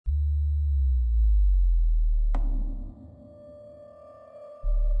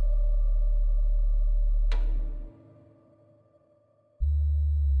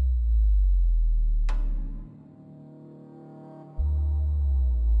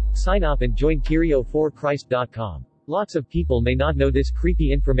Sign up and join Tireo4Christ.com. Lots of people may not know this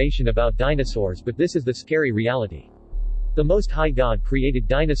creepy information about dinosaurs, but this is the scary reality. The Most High God created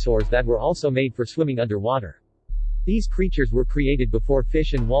dinosaurs that were also made for swimming underwater. These creatures were created before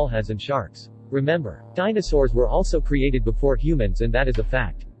fish and whales and sharks. Remember, dinosaurs were also created before humans, and that is a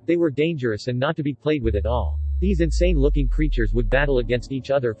fact. They were dangerous and not to be played with at all. These insane-looking creatures would battle against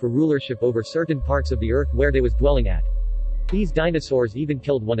each other for rulership over certain parts of the earth where they was dwelling at. These dinosaurs even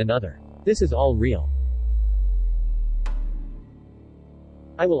killed one another. This is all real.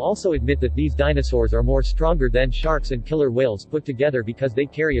 I will also admit that these dinosaurs are more stronger than sharks and killer whales put together because they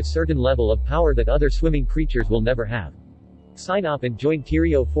carry a certain level of power that other swimming creatures will never have. Sign up and join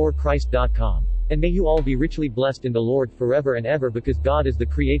Tireo4Christ.com. And may you all be richly blessed in the Lord forever and ever, because God is the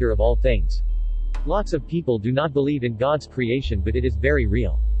creator of all things. Lots of people do not believe in God's creation, but it is very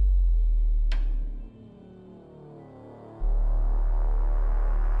real.